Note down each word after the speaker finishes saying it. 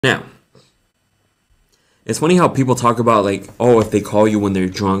It's funny how people talk about like, oh, if they call you when they're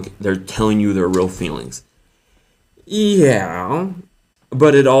drunk, they're telling you their real feelings. Yeah,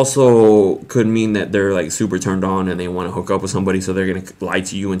 but it also could mean that they're like super turned on and they want to hook up with somebody, so they're gonna lie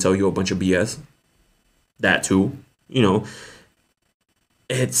to you and tell you a bunch of BS. That too, you know,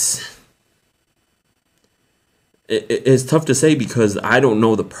 it's it's tough to say because I don't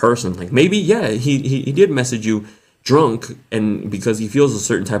know the person. Like maybe yeah, he did message you drunk and because he feels a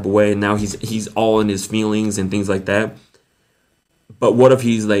certain type of way and now he's all in his feelings and things like that. But what if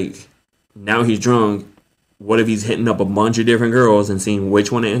he's like now he's drunk? What if he's hitting up a bunch of different girls and seeing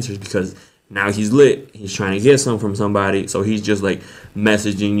which one answers because now he's lit. He's trying to get some from somebody. So he's just like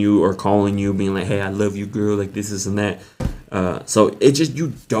messaging you or calling you being like, hey, I love you, girl. Like this and that. So it just,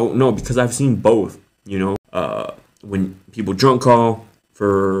 you don't know because I've seen both, you know, when people drunk call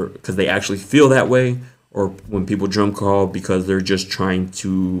for because they actually feel that way, or when people drunk call because they're just trying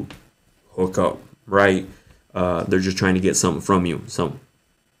to hook up, right? They're just trying to get something from you. So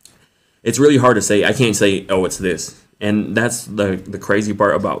it's really hard to say. I can't say, oh, it's this. And that's the crazy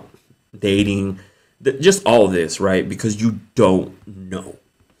part about dating, just all of this, right? Because you don't know.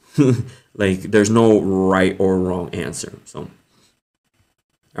 Like, there's no right or wrong answer. So,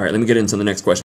 all right, let me get into the next question.